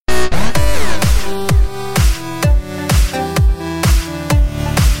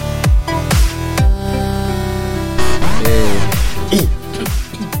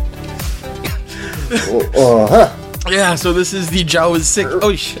Yeah, so this is the Jao is sick.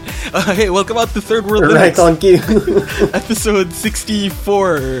 Oh shit! Hey, welcome out to Third World Right Linux, on cue. episode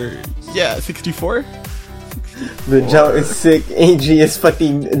 64. Yeah, 64. The Jao is sick. AG is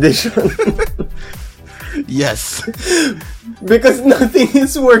fatigued edition. Yes. Because nothing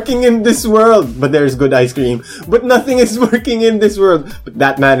is working in this world. But there's good ice cream. But nothing is working in this world. But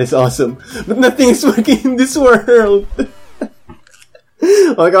that man is awesome. But nothing is working in this world.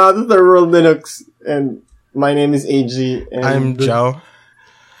 Welcome out to Third World Linux. And my name is AG. And I'm Jao.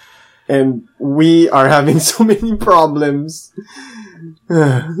 And we are having so many problems.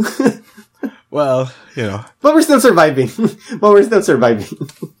 Well, you know. But we're still surviving.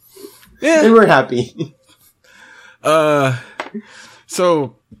 Yeah. And we're happy.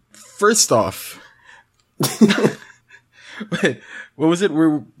 So, first off. Wait, what was it?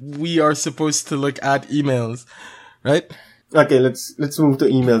 We are supposed to look at emails, right? Okay, let's move to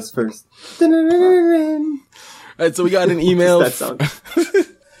emails first. Right, so we got an email. That sound.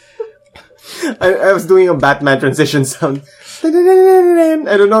 I was doing a Batman transition sound. I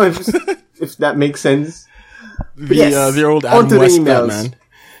don't know if that makes sense. The old Adam onto West the emails. Batman.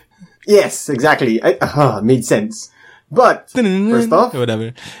 Yes, exactly. Made sense. But first off,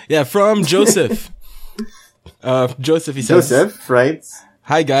 whatever. Yeah, from Joseph. Joseph, he says, Joseph writes,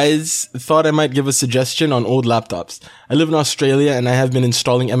 "Hi guys, thought I might give a suggestion on old laptops. I live in Australia and I have been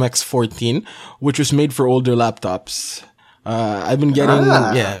installing MX14, which was made for older laptops. I've been getting,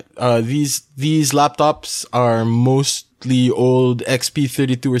 these laptops are mostly old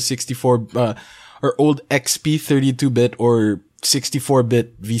XP32 or 64, or old XP 32-bit or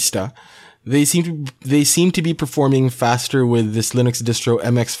 64-bit Vista. They seem to be performing faster with this Linux distro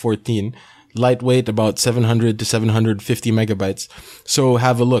MX14. Lightweight, about 700 to 750 megabytes. So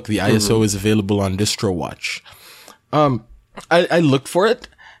have a look. The ISO is available on DistroWatch." I looked for it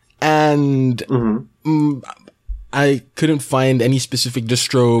and I couldn't find any specific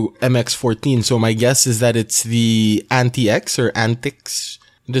distro MX14. So my guess is that it's the Anti-X or Antix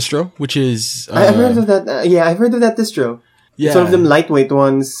distro, which is, I've heard of that. I've heard of that distro. yeah. It's one of them lightweight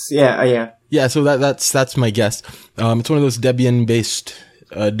ones. Yeah. Yeah, so that's my guess. It's one of those Debian based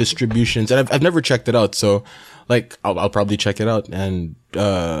distributions, and I've never checked it out. So, like, I'll probably check it out and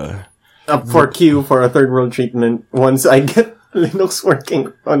Up for queue for a third world treatment once I get Linux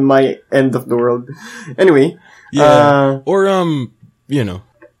working on my end of the world. Anyway, or you know,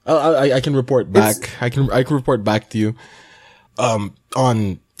 I can report back. I can report back to you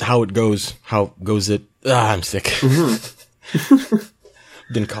on how it goes. How goes it? I'm sick.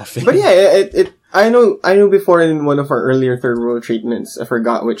 Been coughing. But yeah, I know before in one of our earlier third world treatments, I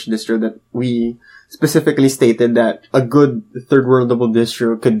forgot which distro, that we specifically stated that a good third worldable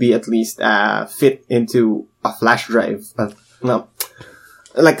distro could be at least fit into a flash drive.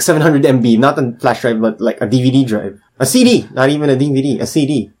 Like 700 MB, not a flash drive, but like a DVD drive. A CD, not even a DVD, a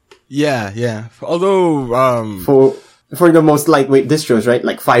CD. Yeah. Although, for the most lightweight distros, right?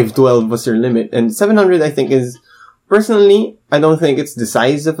 Like 512 was their limit. And 700, I think, is, personally, I don't think it's the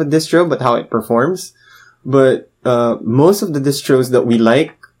size of a distro, but how it performs. But, most of the distros that we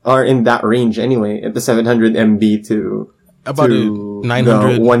like are in that range anyway, at the 700 MB to about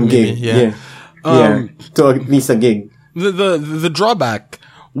 900, 1 gig. maybe, To at least a gig. The drawback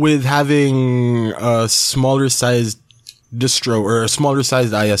with having a smaller sized distro or a smaller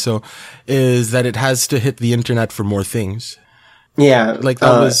sized ISO is that it has to hit the internet for more things. Yeah. Like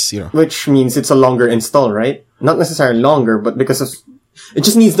that was, you know. Which means it's a longer install, right? Not necessarily longer, but because of, it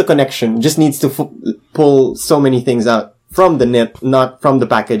just needs the connection. It just needs to pull so many things out from the net, not from the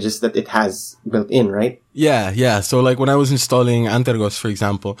packages that it has built in, right? Yeah. So like when I was installing Antergos, for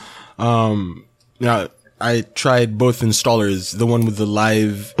example, I tried both installers, the one with the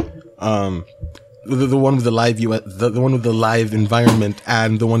live, the one with the live the one with the live environment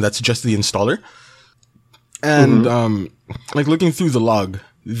and the one that's just the installer. And, like looking through the log,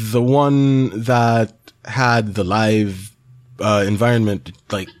 the one that had the live, environment,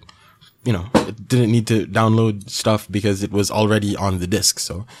 like, you know, it didn't need to download stuff because it was already on the disk.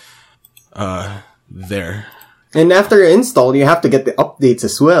 So, there. And after install, you have to get the updates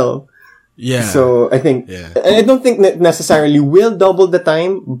as well. Yeah. So I think, I don't think that necessarily will double the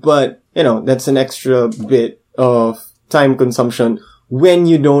time, but, you know, that's an extra bit of time consumption when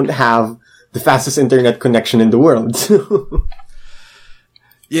you don't have the fastest internet connection in the world.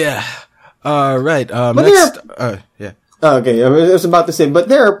 Yeah. Right. But next, yeah. Okay, I was about to say, but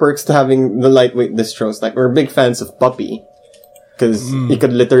there are perks to having the lightweight distros. Like, we're big fans of Puppy, because you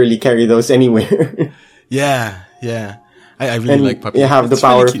could literally carry those anywhere. Yeah. I really like Puppy. You have the It's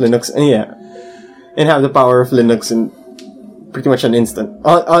power really of Linux, and have the power of Linux in pretty much an instant.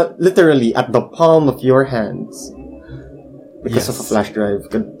 Literally at the palm of your hands. because Yes. of a flash drive.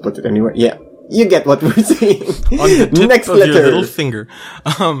 Could put it anywhere. Yeah. You get what we're saying. On the tip Next of your letter. little finger.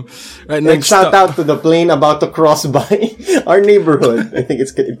 Right, And next shout up. out to the plane about to cross by our neighborhood. I think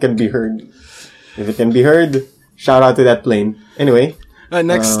it can be heard. If it can be heard, shout out to that plane. Anyway.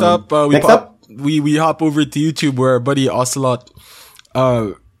 Next up, we hop over to YouTube where our buddy Ocelot,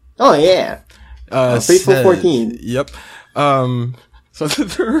 Oh yeah. Faithful said- 14. Yep. So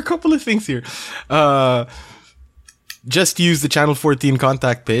there are a couple of things here. Just use the Channel 14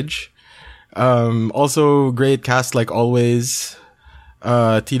 contact page. Also great cast like always.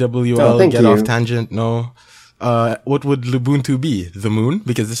 TWL, Oh, thank get you. off tangent, no. What would Lubuntu be? The moon?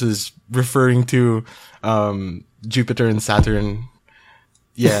 Because this is referring to, Jupiter and Saturn.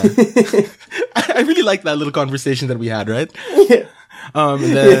 Yeah. I really like that little conversation that we had, right? Yeah. And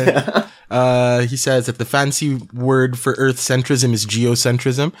then, he says that the fancy word for Earth centrism is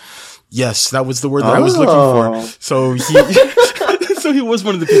geocentrism. Yes, that was the word that I was looking Oh. for. So he, so he was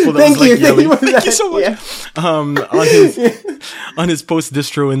one of the people that Thank was you, like, yelling. thank you for Thank you that. so much. Yeah. On his post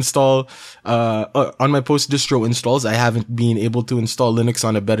distro install, on my post distro installs, I haven't been able to install Linux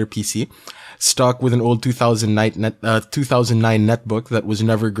on a better PC. Stuck with an old 2009 netbook that was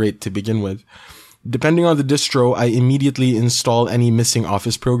never great to begin with. Depending on the distro, I immediately install any missing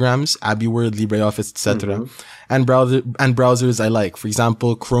Office programs, AbiWord, LibreOffice, etc., and browsers I like. For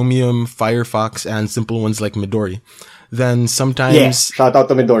example, Chromium, Firefox, and simple ones like Midori. Then sometimes, Yeah. Shout out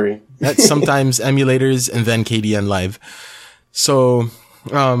to Midori. sometimes emulators, and then KDN Live. So,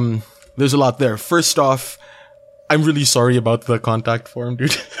 there's a lot there. First off, I'm really sorry about the contact form,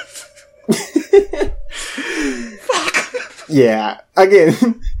 dude. Yeah. Again,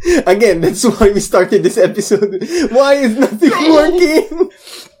 that's why we started this episode. Why is nothing working?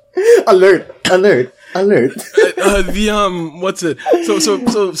 Alert. What's it?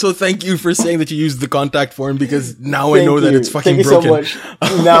 So thank you for saying that you used the contact form because now I Thank know that you. it's fucking Thank broken. you so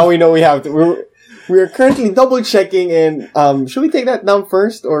much. Now we know we have to. We're currently double checking and, should we take that down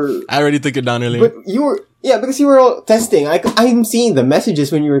first or? I already took it down earlier. But because you were all testing. I'm seeing the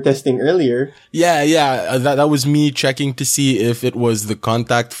messages when you were testing earlier. Yeah. That was me checking to see if it was the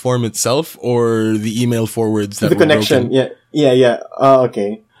contact form itself or the email forwards that The were connection. broken. Yeah.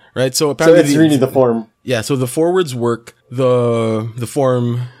 Okay. Right. So So apparently it's really the form. yeah. So the forwards work. The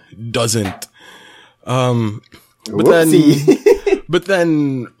form doesn't. But Whoopsie. but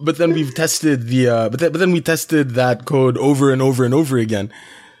then we've tested but then we tested that code over and over and over again.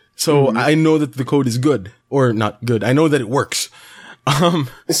 So I know that the code is good or not good. I know that it works.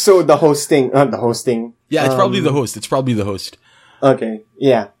 So the hosting, not the hosting. Yeah, it's probably the host. It's probably the host. Okay.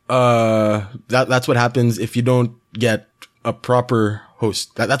 Yeah. That's what happens if you don't get a proper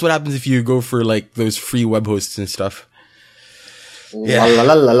host. That's what happens if you go for like those free web hosts and stuff. Yeah. La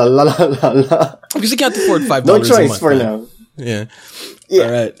la la la la la la. Because you can't afford $5 No a month. choice for man. now. Yeah. Yeah.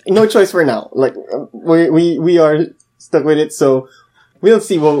 All right. No choice for now. Like, we are stuck with it, so we'll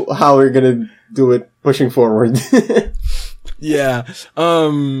see how we're gonna do it pushing forward. Yeah.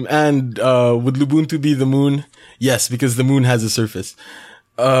 And would Lubuntu be the moon? Yes, because the moon has a surface.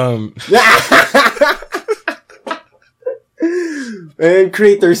 And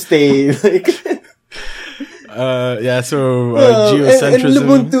crater stay, like, Yeah, so, and geocentrism.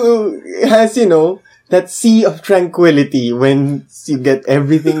 Ubuntu has, that sea of tranquility when you get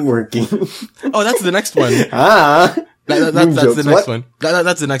everything working. Oh, that's the next one. Noob That's jokes. the next What? one.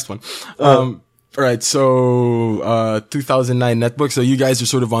 That's the next one. Alright, so, 2009 netbook. So you guys are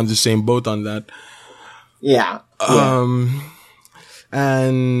sort of on the same boat on that. Yeah.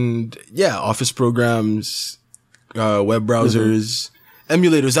 And yeah, Office programs, web browsers,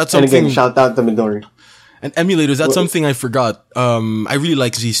 emulators. That's And something. again, shout out to Midori. And emulators, that's something I forgot. I really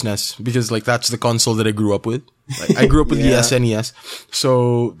like ZSNES because like that's the console that I grew up with. Like, I grew up with Yeah. the SNES.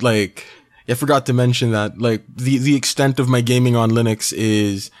 So like, I forgot to mention that like the extent of my gaming on Linux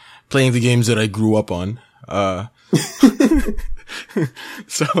is playing the games that I grew up on.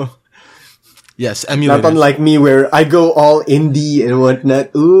 So yes, emulators. Not unlike me where I go all indie and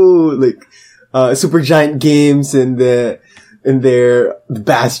whatnot. Ooh, like, Supergiant Games and their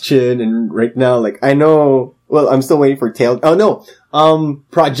Bastion, and right now, like, I know, well, I'm still waiting for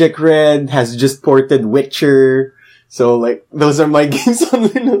Project Red has just ported Witcher, so, like, those are my games on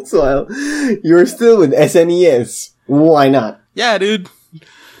Linux while you're still with SNES. Why not? Yeah, dude.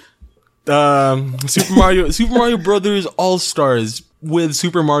 Super Mario Brothers All Stars with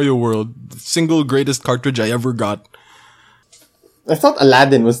Super Mario World, single greatest cartridge I ever got. I thought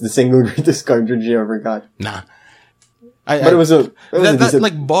Aladdin was the single greatest cartridge you ever got. Nah. But it was a decent-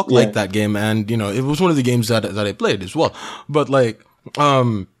 like Balk yeah. liked that game, and it was one of the games that I played as well. But like,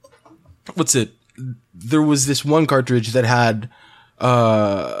 what's it? there was this one cartridge that had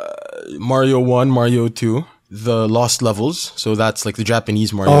Mario 1, Mario 2, the Lost Levels. So that's like the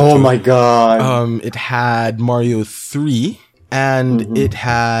Japanese Mario 2. Oh my god. It had Mario 3 and it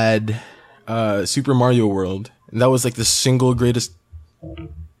had Super Mario World. And that was like the single greatest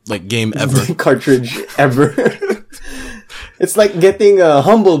like game ever. Cartridge ever. It's like getting a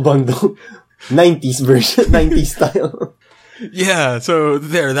Humble Bundle. 90s version, 90s style. Yeah, so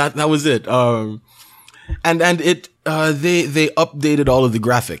there, that was it. And it, they updated all of the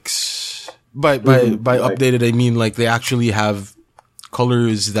graphics. By updated, I mean like they actually have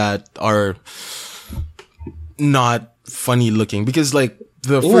colors that are not funny looking, because like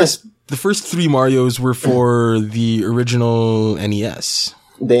the first 3 Marios were for the original NES.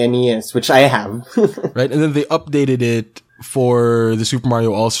 The NES, which I have. Right? And then they updated it for the Super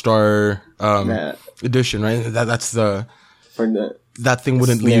Mario All-Star, edition, right? That's the, for the, that thing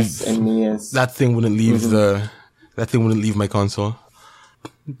wouldn't leave, NES. that thing wouldn't leave that thing wouldn't leave my console.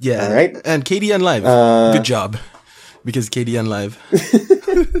 Yeah. All right. And KDN Live. Good job. Because KDN Live.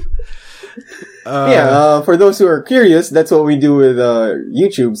 For those who are curious, that's what we do with,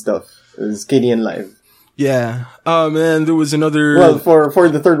 YouTube stuff, is KDN Live. Yeah. And there was another... Well, for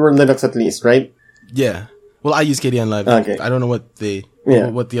the third world Linux at least, right? Yeah. Well, I use KDN Live. Okay. I don't know what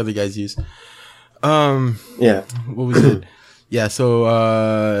what the other guys use. Yeah. What was it? Yeah, so,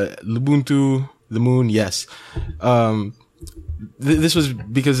 Lubuntu, the Moon, yes. This was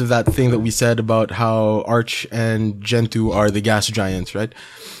because of that thing that we said about how Arch and Gentoo are the gas giants, right?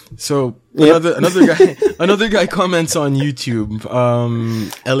 So, another guy comments on YouTube,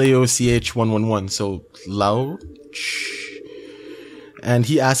 LAOCH111, so Lauch. And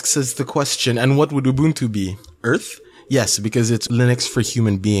he asks us the question, and what would Ubuntu be? Earth? Yes, because it's Linux for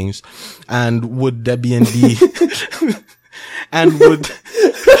human beings. And would Debian be... and would...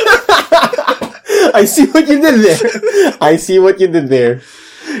 I see what you did there.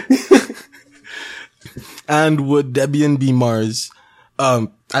 And would Debian be Mars?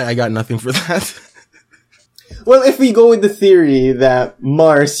 I got nothing for that. Well, if we go with the theory that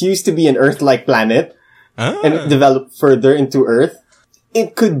Mars used to be an Earth-like planet, and it developed further into Earth,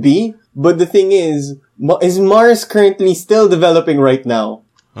 it could be, but the thing is Mars currently still developing right now?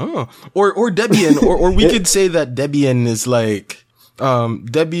 Oh. Or Debian, or we could say that Debian is like,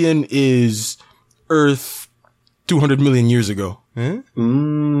 Debian is Earth 200 million years ago. Eh?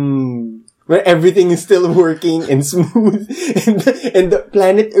 Where everything is still working and smooth, and the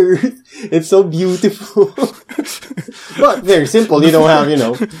planet Earth, it's so beautiful. But very simple. You don't have,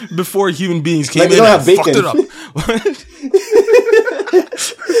 before human beings came like in and bacon. fucked it up.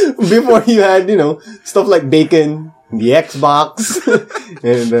 Before you had, stuff like bacon, the Xbox,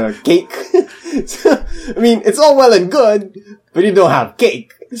 and cake. So, I mean, it's all well and good, but you don't have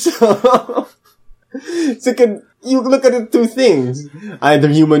cake. So you look at the two things. Either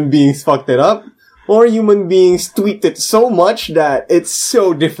human beings fucked it up, or human beings tweaked it so much that it's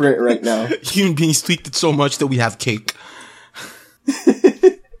so different right now. Human beings tweaked it so much that we have cake.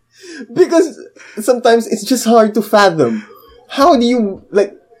 Because sometimes it's just hard to fathom. How do you,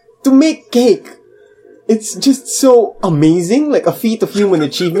 to make cake? It's just so amazing, like a feat of human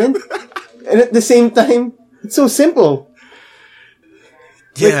achievement. And at the same time, it's so simple.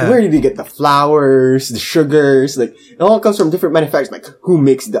 Yeah. Like, where did you get the flours, the sugars? Like, it all comes from different manufacturers. Like, who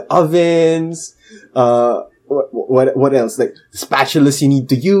makes the ovens? What else? Like, the spatulas you need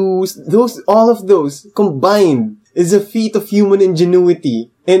to use. All of those combined is a feat of human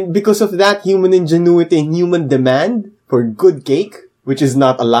ingenuity. And because of that human ingenuity and human demand for good cake, which is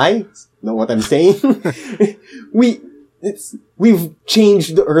not a lie, know what I'm saying? We've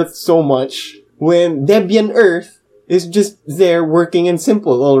changed the Earth so much when Debian Earth is just there working and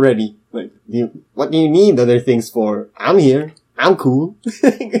simple already. Like, what do you need other things for? I'm here. I'm cool.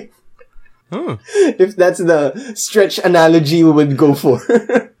 If that's the stretch analogy we would go for.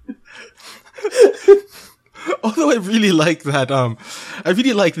 Although I really like that, I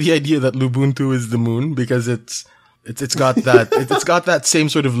really like the idea that Lubuntu is the moon, because it's got that, it's got that same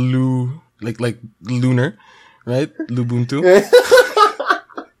sort of like lunar, right? Lubuntu.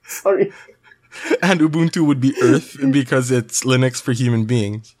 Sorry. And Ubuntu would be Earth because it's Linux for human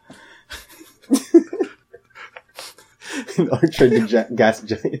beings. And Arch are the gas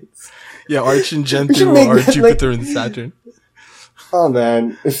giants. Yeah, Arch and Gentoo are Jupiter and Saturn. Oh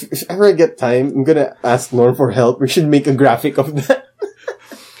man, if ever I get time, I'm gonna ask Norm for help. We should make a graphic of that.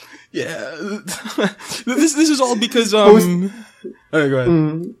 Yeah. This is all because, alright, go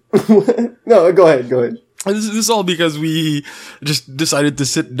ahead. No, go ahead. This is all because we just decided to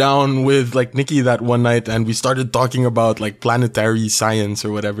sit down with like Nikki that one night and we started talking about like planetary science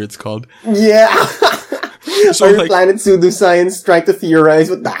or whatever it's called. Yeah. So Our like, planet pseudoscience trying to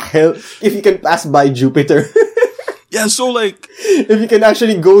theorize what the hell if you can pass by Jupiter. yeah, so like, If you can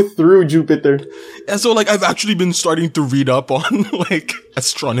actually go through Jupiter. yeah, so like I've actually been starting to read up on like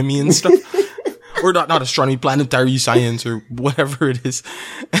astronomy and stuff. Or not astronomy, planetary science or whatever it is.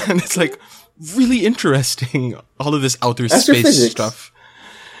 And it's like really interesting, all of this outer space Astrophysics. stuff.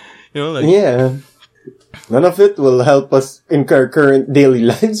 You know, like, Yeah. None of it will help us in our current daily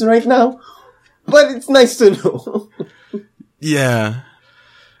lives right now. But it's nice to know. yeah.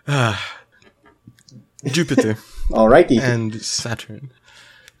 Jupiter Alrighty. and Saturn.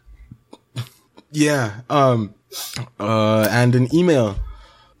 Yeah. And an email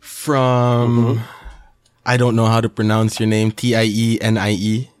from, I don't know how to pronounce your name,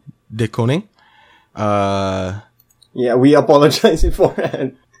 Tienie de Koning. Yeah, we apologize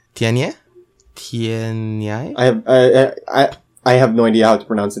beforehand. Tianye? Tianye? I have no idea how to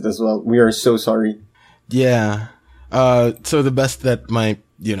pronounce it as well. We are so sorry. Yeah. So the best that my,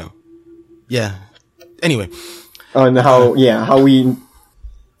 yeah. Anyway. On how we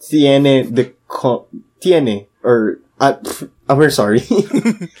tiene, or, we're sorry.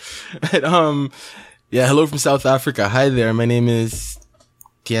 Right, yeah, hello from South Africa. Hi there, my name is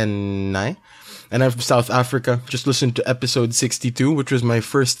Tianai, and I'm from South Africa. Just listened to episode 62, which was my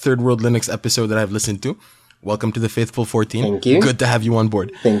first Third World Linux episode that I've listened to. Welcome to the Faithful 14. Thank you. Good to have you on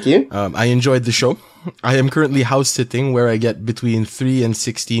board. Thank you. I enjoyed the show. I am currently house sitting where I get between 3 and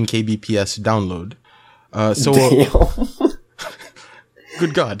 16 kbps download. Damn.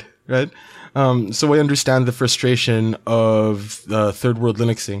 Good God, right? So I understand the frustration of third world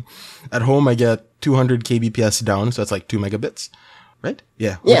Linuxing. At home, I get 200 kbps down, so that's like 2 megabits, right?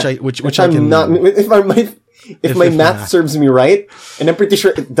 Yeah. Which I can. If my math serves me right, and I'm pretty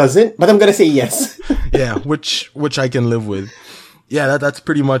sure it doesn't, but I'm gonna say yes. Yeah, which I can live with. Yeah, that's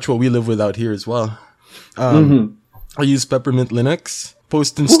pretty much what we live with out here as well. I use Peppermint Linux.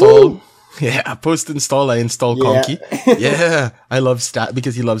 Post install. Woohoo! Yeah, post install. I install Conky. Yeah, I love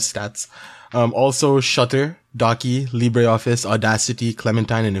because he loves stats. Also Shutter, Docky, LibreOffice, Audacity,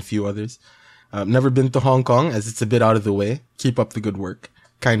 Clementine, and a few others. Never been to Hong Kong as it's a bit out of the way. Keep up the good work.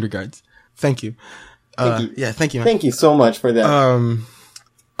 Kind regards. Thank you. Thank you. Yeah, thank you, man. Thank you so much for that.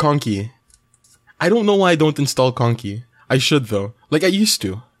 Conky. I don't know why I don't install Conky. I should though. Like I used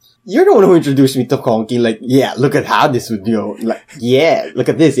to. You're the one who introduced me to Conky. Like, yeah, look at how this would go. Like, yeah, look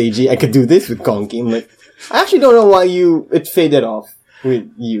at this, AG. I could do this with Conky. I'm like, I actually don't know why it faded off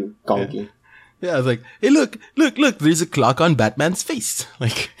with you, Conky. Yeah, I was like, hey, look, there's a clock on Batman's face.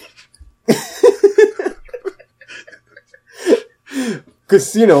 Like,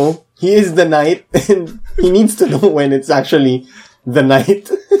 cause, he is the knight and he needs to know when it's actually the night.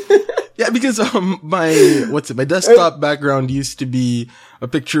 yeah, because, my desktop background used to be a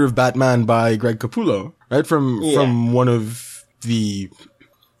picture of Batman by Greg Capullo, right? From one of the,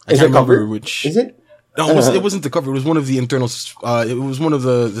 I can't remember which. Is it? No, it wasn't the cover. It was one of the internal, it was one of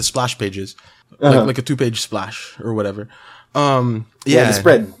the splash pages. Like a 2-page splash or whatever. The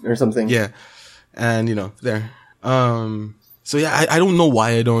spread or something. Yeah. And, there. So yeah, I don't know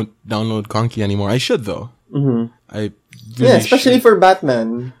why I don't download Conky anymore. I should though. Mm-hmm. Especially for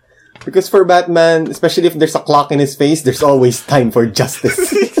Batman. Because for Batman, especially if there's a clock in his face, there's always time for justice.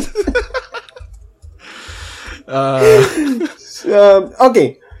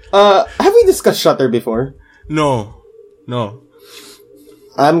 Okay. Have we discussed Shutter before? No.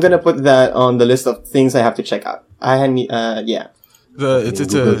 I'm gonna put that on the list of things I have to check out. It's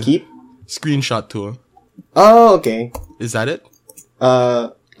Google a Keep screenshot tool. Oh, okay. Is that it?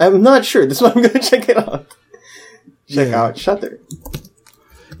 I'm not sure. That's why I'm gonna check it out. Check out Shutter.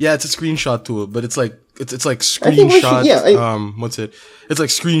 Yeah, it's a screenshot tool, but it's like screenshot. What's it? It's like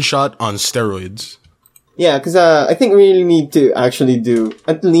screenshot on steroids. Yeah, because I think we really need to actually do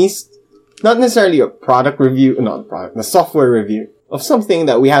at least not necessarily a product review, a software review of something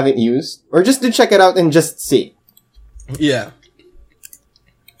that we haven't used, or just to check it out and just see. Yeah.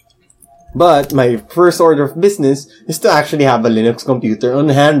 But my first order of business is to actually have a Linux computer on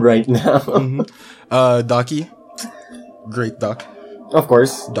hand right now. Mm-hmm. Docky. Great doc. Of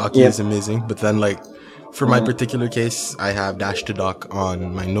course. Docky is amazing. But then, for my particular case, I have Dash to Dock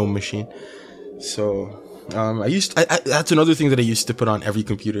on my GNOME machine. So, that's another thing that I used to put on every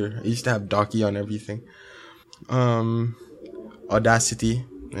computer. I used to have Docky on everything. Audacity.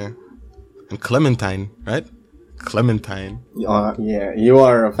 Yeah. And Clementine, right? Clementine. Yeah, you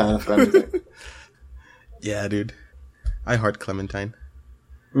are a fan of Clementine. Yeah, dude. I heart Clementine.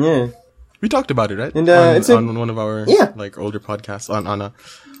 Yeah. We talked about it, right? And on one of our Yeah. like older podcasts on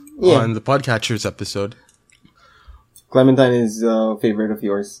Yeah. the Podcatchers episode. Clementine is a favorite of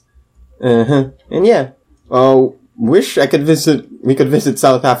yours. And yeah, wish we could visit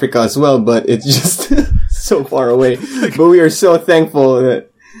South Africa as well, but it's just so far away. But we are so thankful that,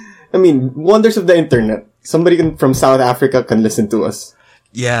 I mean, wonders of the internet. Somebody from South Africa can listen to us.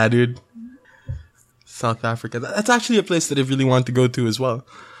 Yeah, dude. South Africa. That's actually a place that I really want to go to as well.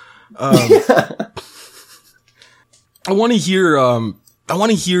 I want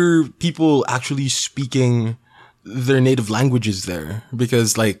to hear people actually speaking their native languages there,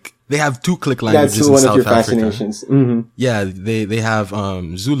 because like they have two click languages That's in one of South your Africa. fascinations. Mm-hmm. Yeah, they have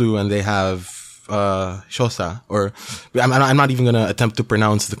Zulu and they have Xhosa, or I'm not even gonna attempt to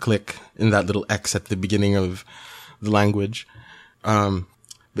pronounce the click in that little X at the beginning of the language.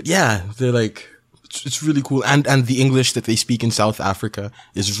 But yeah, they're like, it's really cool. And the English that they speak in South Africa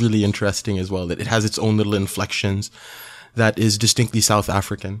is really interesting as well. That it has its own little inflections that is distinctly South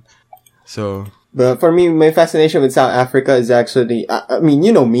African. So, But for me, my fascination with South Africa is actually, I mean,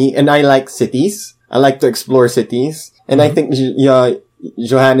 you know me, and I like cities. I like to explore cities. And I think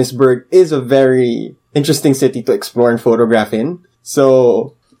Johannesburg is a very interesting city to explore and photograph in.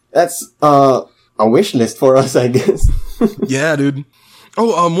 So, that's a wish list for us, I guess. yeah, dude.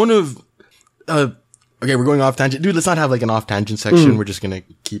 Oh, okay, we're going off tangent. Dude, let's not have like an off tangent section. We're just gonna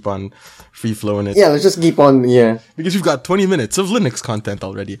keep on free flowing it. Yeah, let's just keep on, yeah. Because we've got 20 minutes of Linux content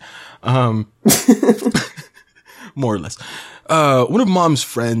already. More or less. One of Mom's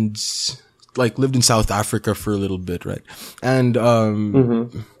friends, like, lived in South Africa for a little bit, right? And,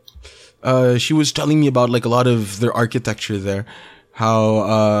 she was telling me about, like, a lot of their architecture there.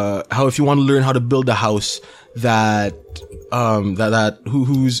 How if you want to learn how to build a house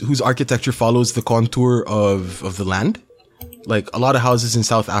whose architecture follows the contour of the land. Like, a lot of houses in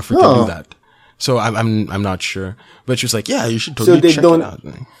South Africa do that. So I'm not sure. But she was like, yeah, you should totally check it out.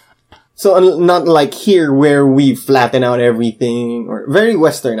 So not like here where we flatten out everything, or very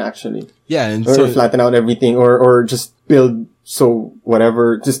Western actually. Yeah, and Or so flatten out everything, or just build, so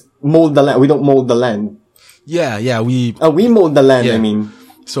whatever, just mold the land. We don't mold the land. yeah, we mold the land, Yeah. I mean.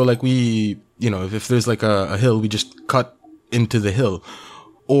 So like we, if there's like a hill, we just cut into the hill,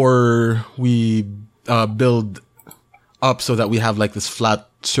 or we build up so that we have like this flat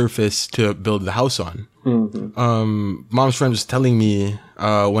surface to build the house on. Mom's friend was telling me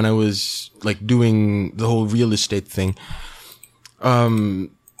when I was like doing the whole real estate thing,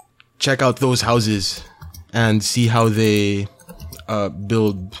 check out those houses and see how they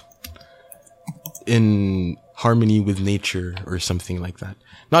build in harmony with nature or something like that.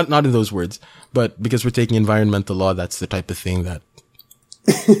 Not in those words, but because we're taking environmental law, that's the type of thing that,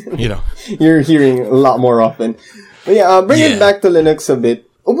 You're hearing a lot more often. But yeah, bring it back to Linux a bit.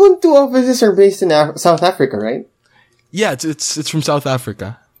 Ubuntu offices are based in South Africa, right? Yeah, it's from South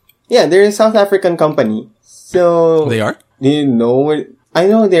Africa. Yeah, they're a South African company. So They are? do you know I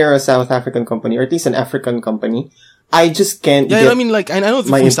know they're a South African company, or at least an African company. I just can't Yeah, get I mean, like, I know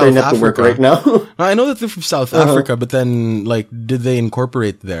they're my from South internet to work Africa right now. I know that they're from South Africa, but then, like, did they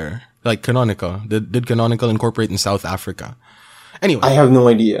incorporate there? Like, Canonical. Did Canonical incorporate in South Africa? Anyway. I have no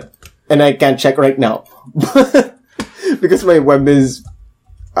idea. And I can't check right now. Because my web is,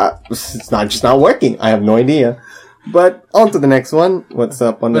 it's not working. I have no idea. But on to the next one. What's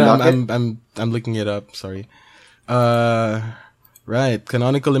up on the docket? I'm looking it up. Sorry. Right.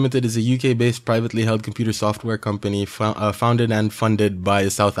 Canonical Limited is a UK-based privately held computer software company founded and funded by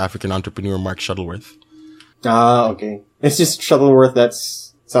South African entrepreneur Mark Shuttleworth. Ah, okay. It's just Shuttleworth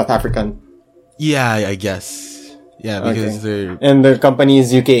that's South African. Yeah, I guess. Yeah, because they're... And the company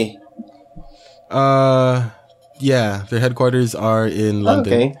is UK. Yeah, their headquarters are in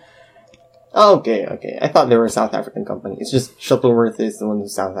London. Okay. I thought they were a South African company. It's just Shuttleworth is the one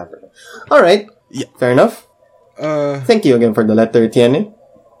who's South African. Alright. Yeah. Fair enough. Thank you again for the letter, Tiene.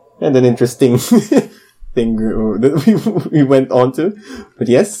 And an interesting thing that we went on to. But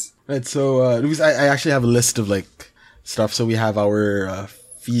yes. Right, so, because I actually have a list of, like, stuff. So we have our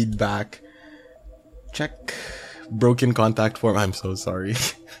feedback. Check. Broken contact form. I'm so sorry.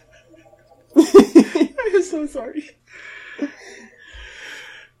 I'm so sorry.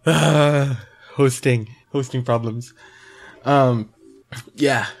 Hosting problems.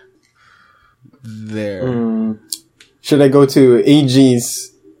 Yeah. There. Should I go to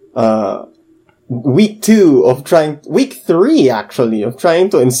AG's, week 3 actually, of trying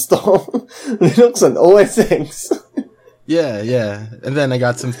to install Linux on OS X? Yeah. And then I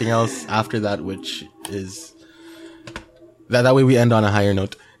got something else after that, which is, that way we end on a higher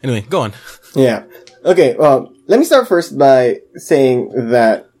note. Anyway, go on. Yeah. Okay, well, let me start first by saying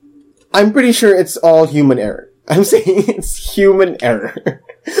that I'm pretty sure it's all human error. I'm saying it's human error.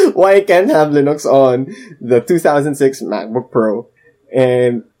 Why I can't have Linux on the 2006 MacBook Pro.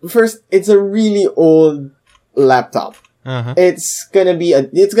 And first, it's a really old laptop. Uh-huh. It's gonna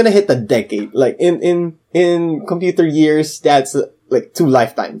hit a decade. Like, in computer years, that's like 2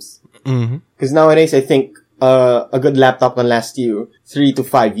 lifetimes. Mm-hmm. Cause nowadays, I think, a good laptop can last you 3 to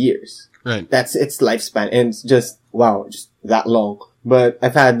 5 years. Right. That's its lifespan. And it's just that long. But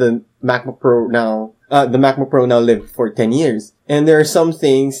I've had the MacBook Pro now lived for 10 years. And there are some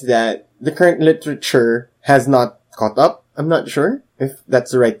things that the current literature has not caught up. I'm not sure if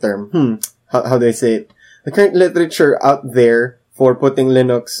that's the right term. How do I say it? The current literature out there for putting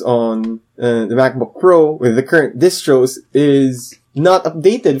Linux on the MacBook Pro with the current distros is not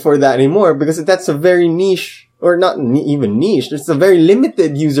updated for that anymore because that's a very niche, or not even niche, it's a very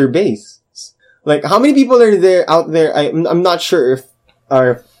limited user base. Like, how many people are out there? I'm not sure if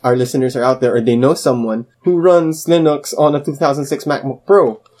our listeners are out there or they know someone who runs Linux on a 2006 MacBook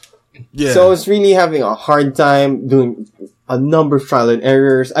Pro. Yeah. So I was really having a hard time doing a number of trial and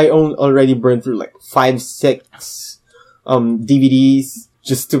errors. I already burned through like 5-6 DVDs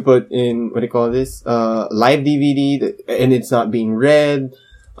just to put in, what do you call this? Live DVD, and it's not being read.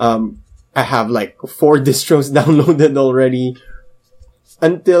 I have like 4 distros downloaded already.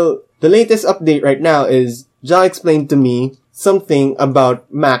 Until the latest update right now is Ja explained to me something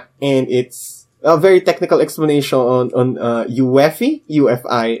about Mac, and it's a very technical explanation on UEFI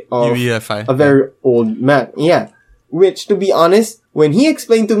of UEFI. A very old Mac. Yeah. Which, to be honest, when he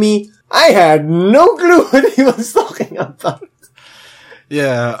explained to me, I had no clue what he was talking about.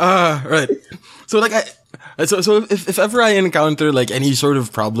 Yeah, right. So like so if ever I encounter like any sort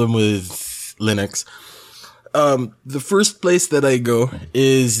of problem with Linux, the first place that I go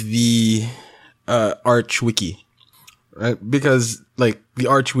is the Arch Wiki. Right? Because like the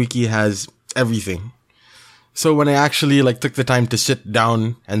Arch Wiki has everything. So when I actually like took the time to sit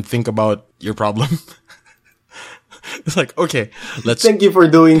down and think about your problem, it's like, okay, thank you for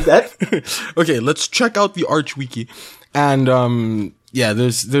doing that. Okay, let's check out the Arch Wiki. And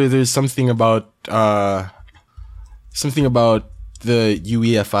there's something about the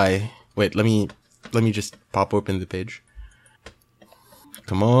UEFI. Wait, let me just pop open the page.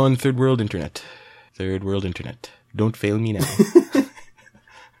 Come on, third world internet. Don't fail me now.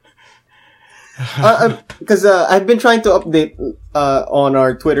 Because I've been trying to update on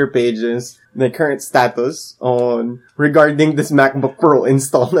our Twitter pages the current status regarding this MacBook Pro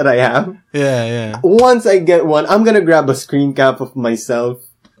install that I have. Yeah. Once I get one, I'm gonna grab a screen cap of myself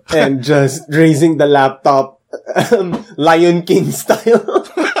and just raising the laptop, Lion King style.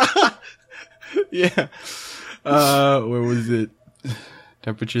 Yeah. Where was it?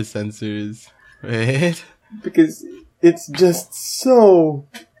 Temperature sensors. Wait. Because it's just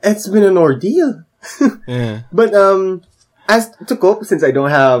it's been an ordeal. Yeah. But, as to cope, since I don't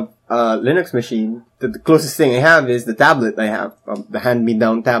have a Linux machine, the closest thing I have is the tablet I have, the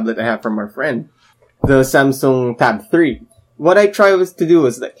hand-me-down tablet I have from our friend, the Samsung Tab 3. What I try to do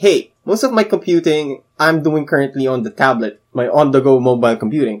is like, hey, most of my computing I'm doing currently on the tablet, my on-the-go mobile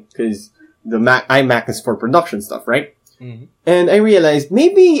computing, because the iMac is for production stuff, right? Mm-hmm. And I realized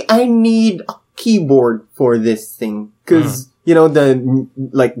maybe I need a keyboard for this thing, because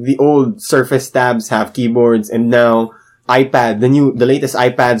the old Surface tabs have keyboards, and now the latest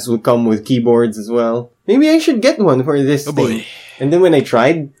iPads will come with keyboards as well. Maybe I should get one for this thing. Boy. And then when I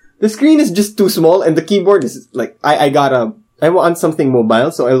tried, the screen is just too small, and the keyboard is like, I want something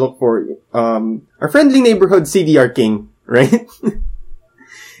mobile, so I look for our friendly neighborhood CDR King, right?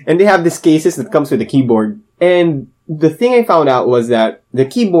 And they have these cases that comes with a keyboard. And the thing I found out was that the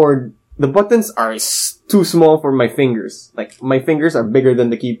keyboard, the buttons are too small for my fingers. Like, my fingers are bigger than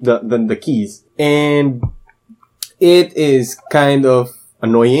the keys. And it is kind of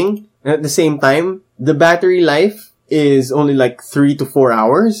annoying. And at the same time, the battery life is only like 3 to 4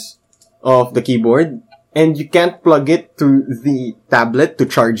 hours of the keyboard. And you can't plug it to the tablet to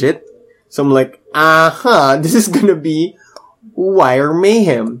charge it. So I'm like, this is gonna be wire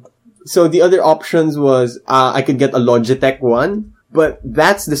mayhem. So the other options was, I could get a Logitech one, but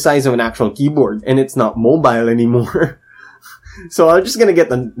that's the size of an actual keyboard, and it's not mobile anymore. So I'm just gonna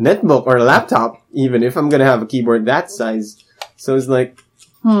get a netbook or a laptop, even if I'm gonna have a keyboard that size. So it's like,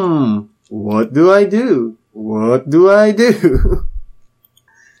 what do I do?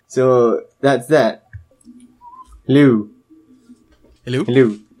 So that's that. Hello.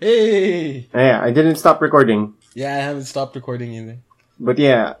 Hey. Yeah, I didn't stop recording. Yeah, I haven't stopped recording either. But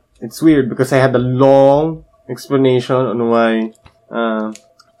yeah, it's weird because I had a long explanation on why,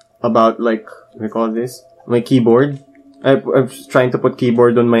 about like, what do we call this? My keyboard. I was trying to put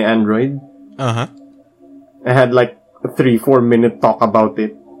keyboard on my Android. Uh-huh. I had like a 3-4 minute talk about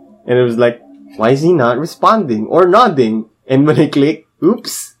it. And it was like, why is he not responding or nodding? And when I click,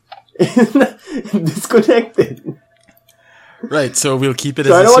 oops, disconnected. Right, so we'll keep it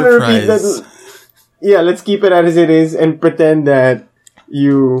So I as a don't want to repeat surprise. that. Yeah, let's keep it as it is and pretend that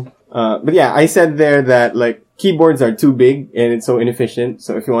you, but yeah, I said there that like keyboards are too big and it's so inefficient.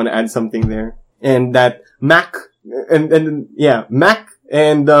 So if you want to add something there, and that Mac and Mac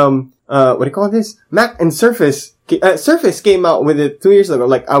and what do you call this? Mac and Surface. Surface came out with it 2 years ago.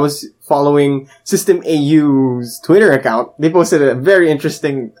 Like I was following System AU's Twitter account. They posted a very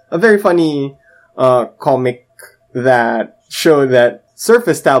interesting, a very funny comic that showed that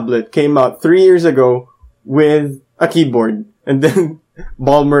Surface tablet came out 3 years ago with a keyboard, and then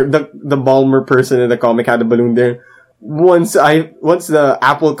Ballmer, the Ballmer person in the comic had a balloon there. Once the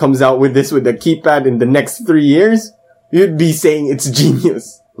Apple comes out with this with the keypad in the next 3 years, you'd be saying it's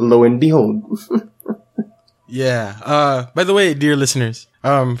genius. Lo and behold. Yeah. By the way, dear listeners,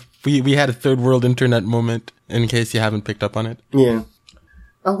 we had a third world internet moment in case you haven't picked up on it. Yeah.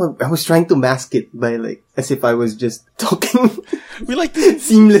 Oh, I was trying to mask it by like, as if I was just talking We like to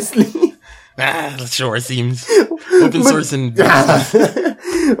seamlessly. let's show our themes. Open source and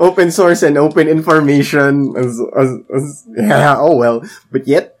Open source and open information yeah, oh well. But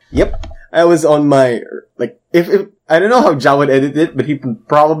yet, yep, I was on my, like, if I don't know how Jao would edit it, but he would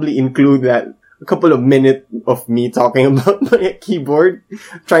probably include that a couple of minutes of me talking about my keyboard,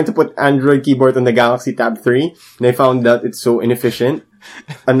 trying to put Android keyboard on the Galaxy Tab 3, and I found that it's so inefficient.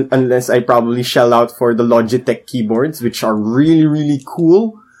 Unless I probably shell out for the Logitech keyboards, which are really, really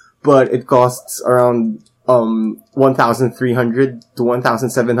cool, but it costs around 1,300 to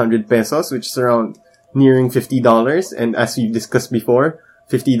 1,700 pesos, which is around nearing $50. And as we discussed before,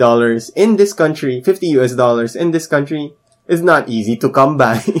 $50 in this country, $50 US in this country is not easy to come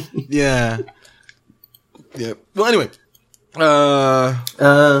by. yeah. Yeah. Well, anyway.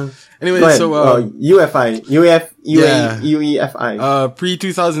 Anyway, Go ahead. so UEFI, Yeah. UEFI.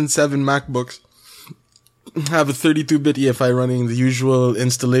 Pre-2007 MacBooks have a 32-bit EFI running. The usual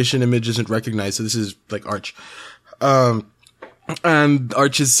installation image isn't recognized, so this is like Arch. And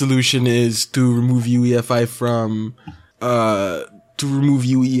Arch's solution is to remove UEFI from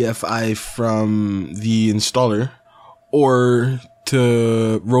the installer, or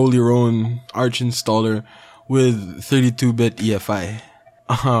to roll your own Arch installer with 32-bit EFI.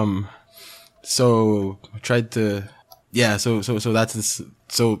 So I tried to, yeah, so that's this,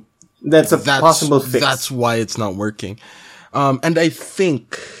 so That's a possible fix. That's why it's not working. And I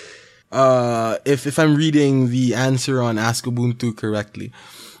think, if I'm reading the answer on Ask Ubuntu correctly,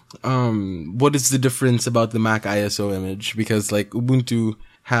 what is the difference about the Mac ISO image? Because like Ubuntu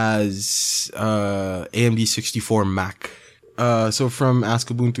has, AMD 64 Mac. So from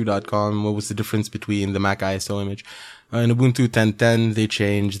askubuntu.com, what was the difference between the Mac ISO image? In Ubuntu 10.10, they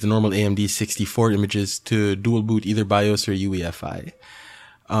changed the normal AMD 64 images to dual boot either BIOS or UEFI.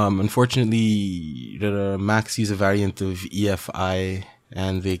 Unfortunately, the Macs use a variant of EFI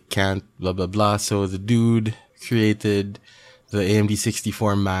and they can't blah blah blah. So the dude created the AMD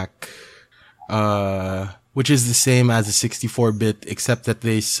 64 Mac, which is the same as a 64-bit, except that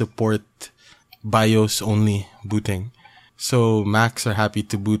they support BIOS only booting. So Macs are happy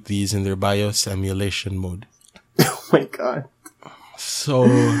to boot these in their BIOS emulation mode. Oh my god. So,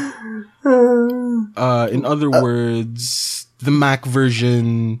 in other words, the Mac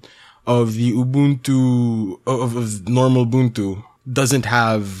version of the Ubuntu, of normal Ubuntu, doesn't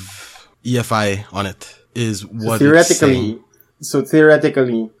have EFI on it, is what it's saying. So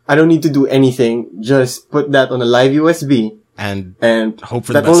theoretically, I don't need to do anything, just put that on a live USB, and hope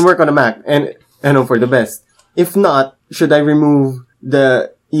for the that best. will work on a Mac, and hope for the best. If not, should I remove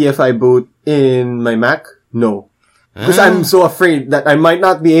the EFI boot in my Mac? No. Because I'm so afraid that I might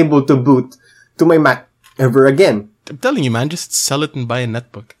not be able to boot to my Mac ever again. I'm telling you, man, just sell it and buy a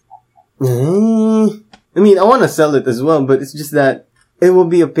netbook. I mean, I want to sell it as well, but it's just that it will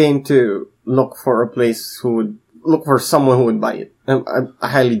be a pain to look for a place who would look for someone who would buy it. I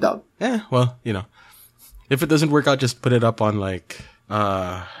highly doubt. Yeah, well, you know, if it doesn't work out, just put it up on like,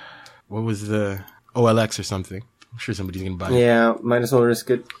 what was the OLX or something. I'm sure somebody's gonna buy it. Yeah, might as well risk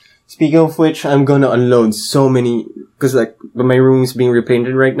it. Speaking of which, I'm gonna unload so many, cause like, my room is being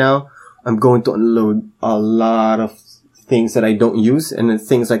repainted right now. I'm going to unload a lot of things that I don't use and the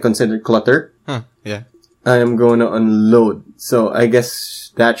things I consider clutter. Huh, yeah. I am going to unload. So I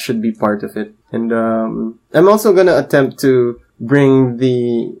guess that should be part of it. And, I'm also gonna attempt to bring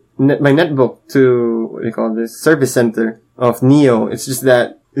my netbook to, what do you call this, service center of Neo. It's just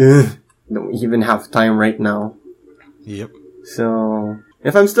that, don't even have time right now. Yep. So,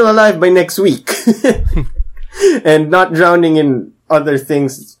 if I'm still alive by next week, and not drowning in other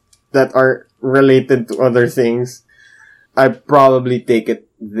things that are related to other things, I'd probably take it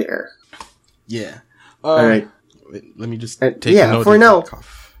there. Yeah. Alright. Wait, let me just take a note for of now. that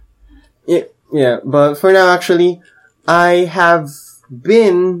cough. Yeah, but for now, actually, I have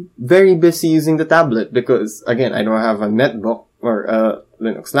been very busy using the tablet because, again, I don't have a netbook or a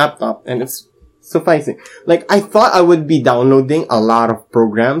Linux laptop, and it's sufficing. Like, I thought I would be downloading a lot of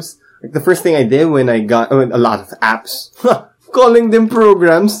programs. Like, the first thing I did when I got a lot of apps, calling them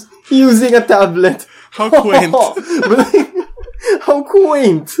programs, using a tablet. How quaint. How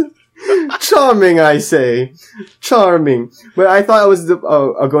quaint. Charming, I say. Charming. But I thought I was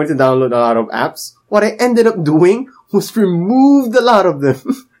going to download a lot of apps. What I ended up doing was removed a lot of them.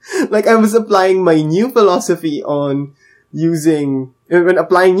 Like, I was applying my new philosophy on when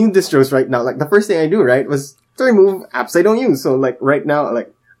applying new distros right now. Like, the first thing I do, right, was to remove apps I don't use. So, like, right now,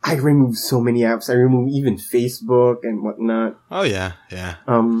 like, I remove so many apps. I remove even Facebook and whatnot. Oh, yeah. Yeah.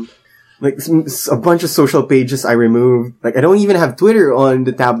 Like, a bunch of social pages I removed. Like, I don't even have Twitter on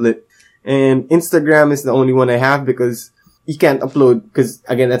the tablet. And Instagram is the only one I have because you can't upload, because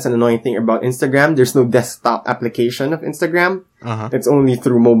again, that's an annoying thing about Instagram. There's no desktop application of Instagram. Uh-huh. It's only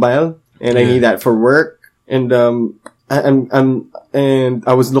through mobile. And I need that for work. And, and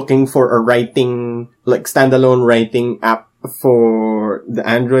I was looking for a writing, like standalone writing app for the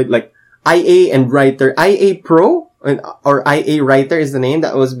Android, like IA and Writer, IA Pro or IA Writer is the name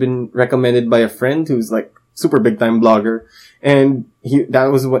that was been recommended by a friend who's like super big time blogger. And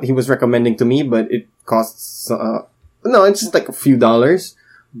that was what he was recommending to me, but it costs, no, it's just like a few dollars.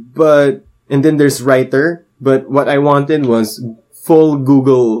 And then there's Writer, but what I wanted was full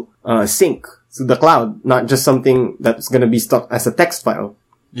Google, sync to the cloud, not just something that's gonna be stuck as a text file.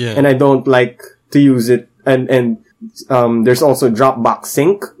 Yeah. And I don't like to use it, and there's also Dropbox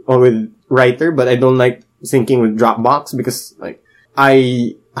sync or with Writer, but I don't like syncing with Dropbox because, like,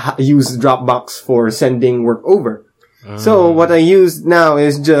 I use Dropbox for sending work over. So what I use now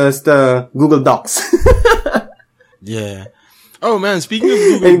is just Google Docs. Yeah. Oh man, speaking of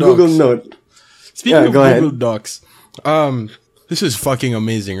Google and Docs. Google Note. Speaking of Google ahead. Docs, this is fucking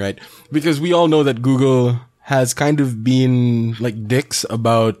amazing, right? Because we all know that Google has kind of been like dicks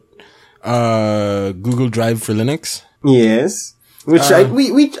about Google Drive for Linux. Yes. Which I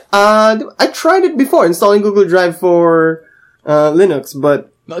tried it before, installing Google Drive for Linux,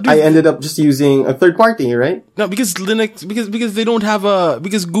 but No, dude, I ended up just using a third party, right? No, because Linux, because they don't have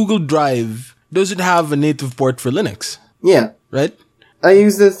because Google Drive doesn't have a native port for Linux, Yeah. right? I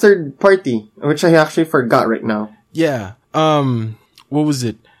use the third party, which I actually forgot right now. Yeah. What was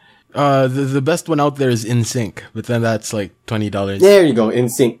it? The best one out there is InSync, but then that's like $20. There you go,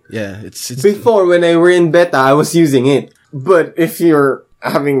 InSync. Yeah, it's Before, when I were in beta, I was using it. But if you're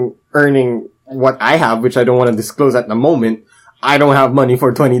earning what I have, which I don't want to disclose at the moment, I don't have money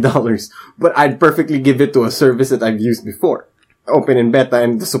for $20. But I'd perfectly give it to a service that I've used before. Open in beta,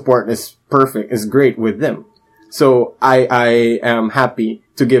 and the support is perfect, is great with them. So I am happy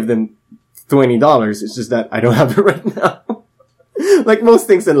to give them $20. It's just that I don't have it right now. Like most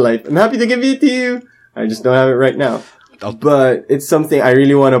things in life, I'm happy to give it to you. I just don't have it right now. But it's something I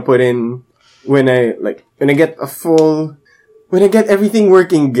really want to put in when I get everything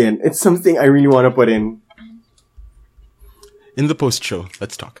working again. It's something I really want to put in. In the post show,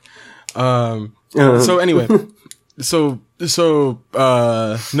 let's talk. So anyway,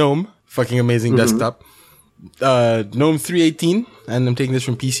 GNOME, fucking amazing desktop. GNOME 3.18, and I'm taking this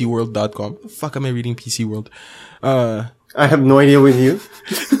from PCWorld.com. The fuck am I reading PC World? I have no idea with you.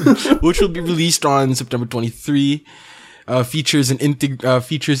 Which will be released on September 23. Features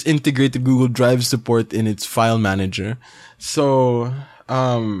integrated Google Drive support in its file manager. So,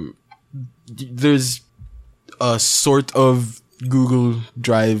 there's a sort of Google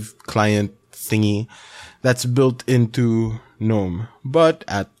Drive client thingy that's built into GNOME, but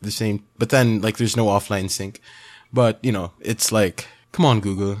then like there's no offline sync. But you know, it's like, come on,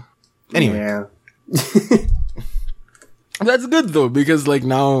 Google. Anyway. Yeah. That's good though, because like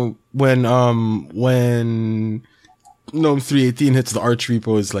now when GNOME 3.18 hits the Arch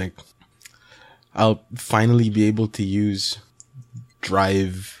repo, is like I'll finally be able to use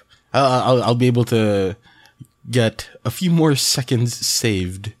Drive. I'll be able to get a few more seconds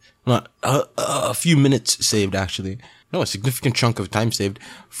saved. Not a few minutes saved, actually. No, a significant chunk of time saved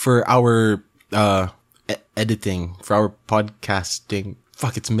for our editing, for our podcasting.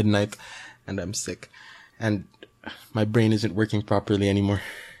 Fuck, it's midnight and I'm sick. And my brain isn't working properly anymore.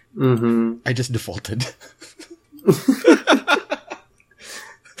 I just defaulted.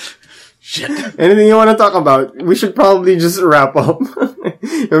 Shit. Anything you want to talk about? We should probably just wrap up.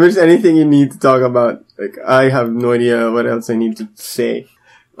 If there's anything you need to talk about, like, I have no idea what else I need to say.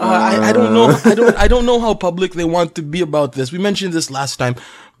 I don't know. I don't know how public they want to be about this. We mentioned this last time.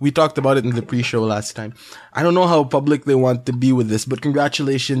 We talked about it in the pre-show last time. I don't know how public they want to be with this, but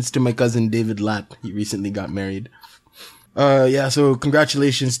congratulations to my cousin David Latt. He recently got married. So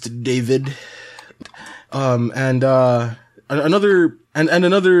congratulations to David. Another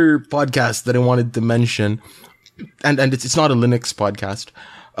podcast that I wanted to mention, and it's not a Linux podcast.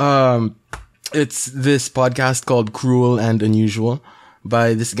 It's this podcast called Cruel and Unusual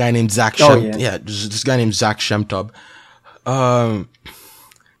by this guy named Zach this guy named Zach Shemtub.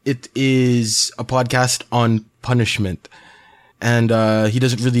 It is a podcast on punishment, and he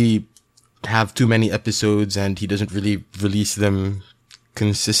doesn't really have too many episodes, and he doesn't really release them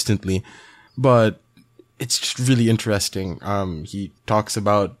consistently, but it's just really interesting. He talks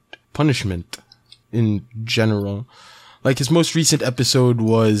about punishment in general. Like, his most recent episode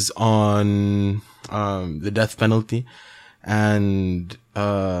was on the death penalty, and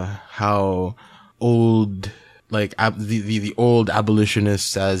how old, like, the old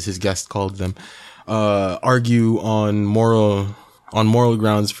abolitionists, as his guest called them, argue on moral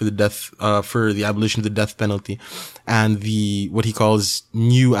grounds for the abolition of the death penalty, and what he calls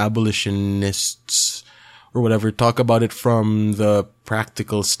new abolitionists or whatever talk about it from the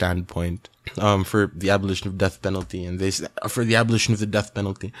practical standpoint, for the abolition of death penalty. And for the abolition of the death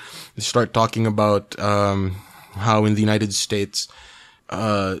penalty, they start talking about, how in the United States,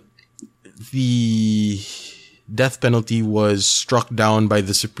 the death penalty was struck down by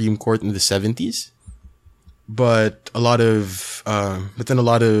the Supreme Court in the 70s. But a lot of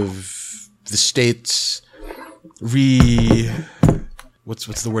the states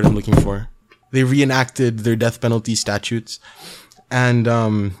what's the word I'm looking for? They reenacted their death penalty statutes, and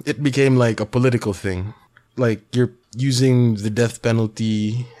it became like a political thing. Like, you're using the death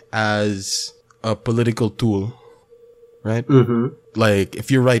penalty as a political tool, right? Mm-hmm. Like,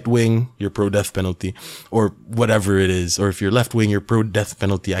 if you're right wing, you're pro death penalty, or whatever it is. Or if you're left wing, you're pro death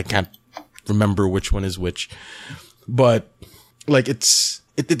penalty. I can't remember which one is which, but like, it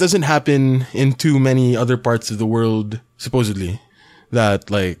doesn't happen in too many other parts of the world, supposedly, that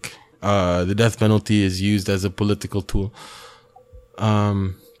like the death penalty is used as a political tool.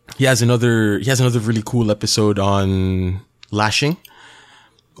 He has another really cool episode on lashing,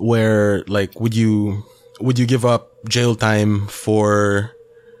 where, like, would you give up jail time for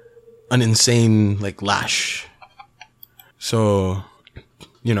an insane, like, lash? So,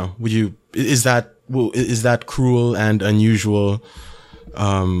 you know, is that cruel and unusual,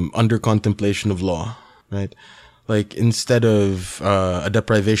 under contemplation of law, right? Like, instead of a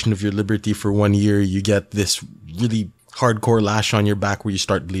deprivation of your liberty for 1 year, you get this really hardcore lash on your back where you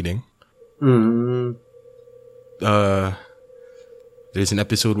start bleeding. Mm-hmm. There's an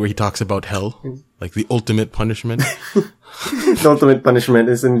episode where he talks about hell, like the ultimate punishment. The ultimate punishment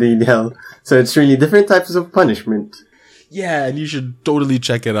is indeed hell. So it's really different types of punishment. Yeah, and you should totally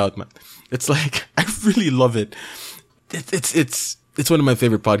check it out, man. It's like, I really love it. It's one of my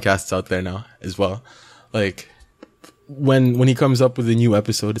favorite podcasts out there now as well. Like, when he comes up with a new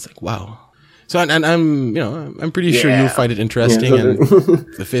episode, it's like, wow. So, and I'm pretty sure you'll find it interesting, and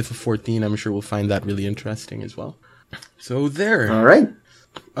the Faithful 14, I'm sure will find that really interesting as well. So there. All right.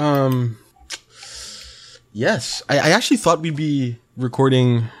 Yes, I actually thought we'd be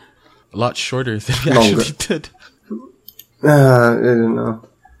recording a lot shorter than we actually did. I don't know.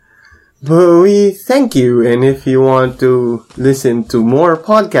 But we thank you, and if you want to listen to more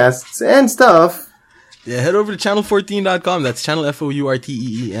podcasts and stuff, head over to channel14.com. That's channel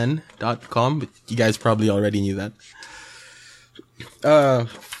FOURTEEN.com. But you guys probably already knew that.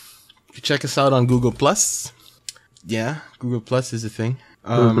 You check us out on Google Plus. Yeah, Google Plus is a thing.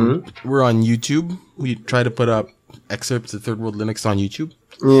 We're on YouTube. We try to put up excerpts of Third World Linux on YouTube.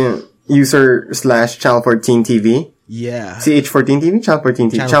 Yeah. user/channel14TV. Yeah. CH14TV? Channel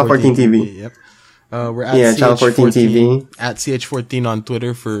 14 TV. Channel 14 TV. Yep. We're at Channel 14 TV. At CH14 on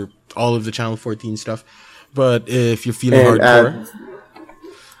Twitter for all of the Channel 14 stuff. But if you're feeling hardcore.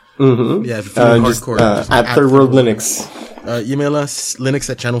 If you're feeling hardcore. At Third World Linux. Email us,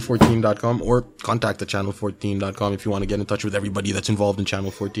 linux@channel14.com, or contact at channel14.com if you want to get in touch with everybody that's involved in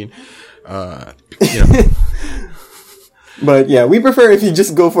Channel 14. But yeah, we prefer if you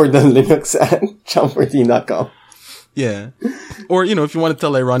just go for the Linux at channel14.com. Yeah. Or, if you want to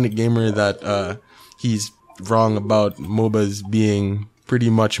tell Ironic Gamer that he's wrong about MOBAs being pretty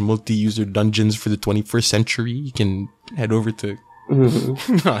much multi-user dungeons for the 21st century, you can head over to no,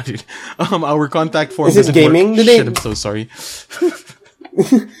 dude. Our contact form. Is it gaming? Shit, I'm so sorry.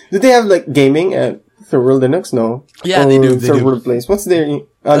 Do they have like gaming at Third World Linux? No. Yeah, they do. Third World Place. What's their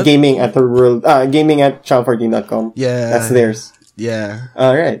gaming at Third World? Gaming at channel14.com. Yeah, that's theirs. Yeah.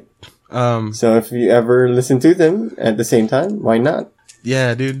 All right. So if you ever listen to them at the same time, why not?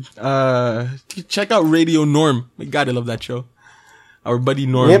 Yeah, dude. Check out Radio Norm. My God, I love that show. Our buddy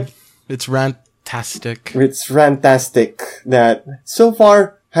Norm. Yep. It's rantastic. It's fantastic that so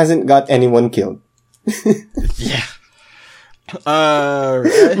far hasn't got anyone killed. Yeah.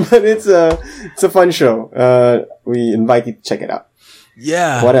 But it's a fun show. We invite you to check it out.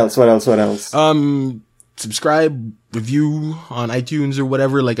 Yeah. What else? Subscribe, review on iTunes or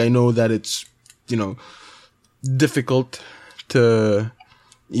whatever. Like, I know that it's, difficult to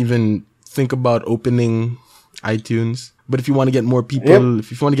even think about opening iTunes. But if you want to get more people,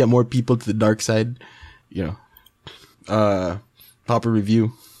 if you want to get more people to the dark side, pop a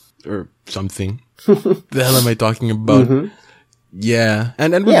review or something. The hell am I talking about? Mm-hmm. Yeah.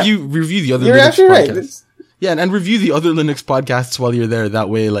 And review the other You're Linux podcasts. Right. Yeah, and review the other Linux podcasts while you're there. That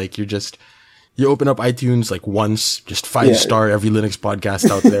way, like, you open up iTunes like once, just 5-star every Linux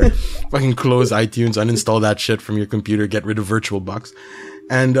podcast out there. Fucking close iTunes, uninstall that shit from your computer, get rid of VirtualBox.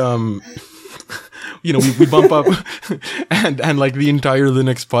 And, we bump up and like the entire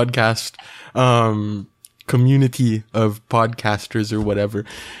Linux podcast, community of podcasters or whatever,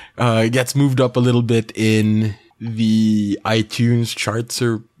 gets moved up a little bit in the iTunes charts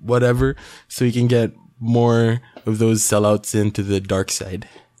or whatever. So you can get more of those sellouts into the dark side.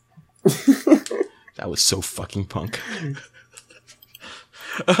 That was so fucking punk.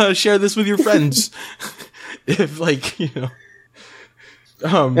 Share this with your friends. If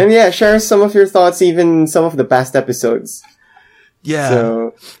and share some of your thoughts, even some of the past episodes. Yeah.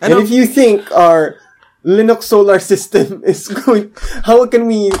 So, and if you think our Linux solar system is going, how can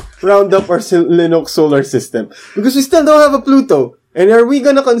we round up our Linux solar system? Because we still don't have a Pluto. And are we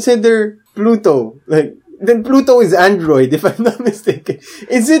gonna consider Pluto? Then Pluto is Android, if I'm not mistaken.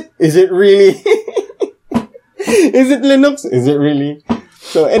 Is it really? Is it Linux? Is it really?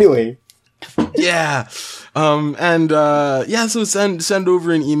 So anyway. Yeah. So send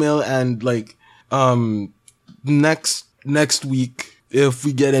over an email and next week, if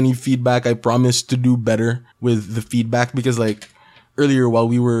we get any feedback, I promise to do better with the feedback because earlier while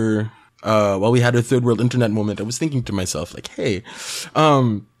we had a third world internet moment, I was thinking to myself hey,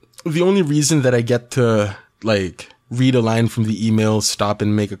 the only reason that I get to read a line from the email, stop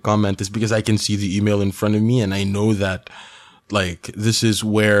and make a comment is because I can see the email in front of me and I know that this is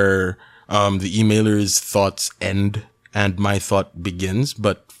where the emailer's thoughts end and my thought begins.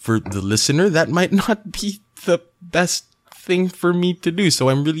 But for the listener, that might not be the best thing for me to do. So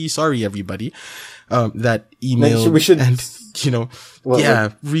I'm really sorry, everybody. That email we should, and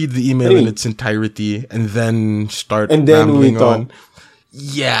read the email in its entirety and then start rambling on.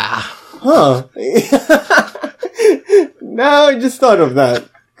 Yeah. Huh. Now I just thought of that.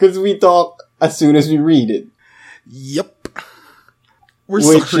 Because we talk as soon as we read it. Yep.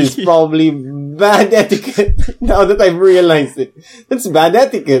 Which is probably bad etiquette. Now that I've realized it. That's bad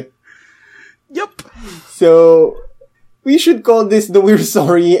etiquette. Yep. So, we should call this the We're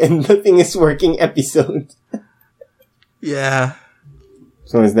Sorry and Nothing Is Working episode. Yeah.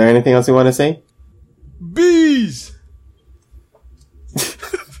 So is there anything else you want to say? Bees!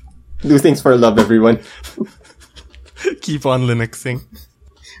 Do things for love, everyone. Keep on Linuxing.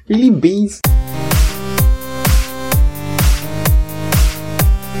 Really, bees?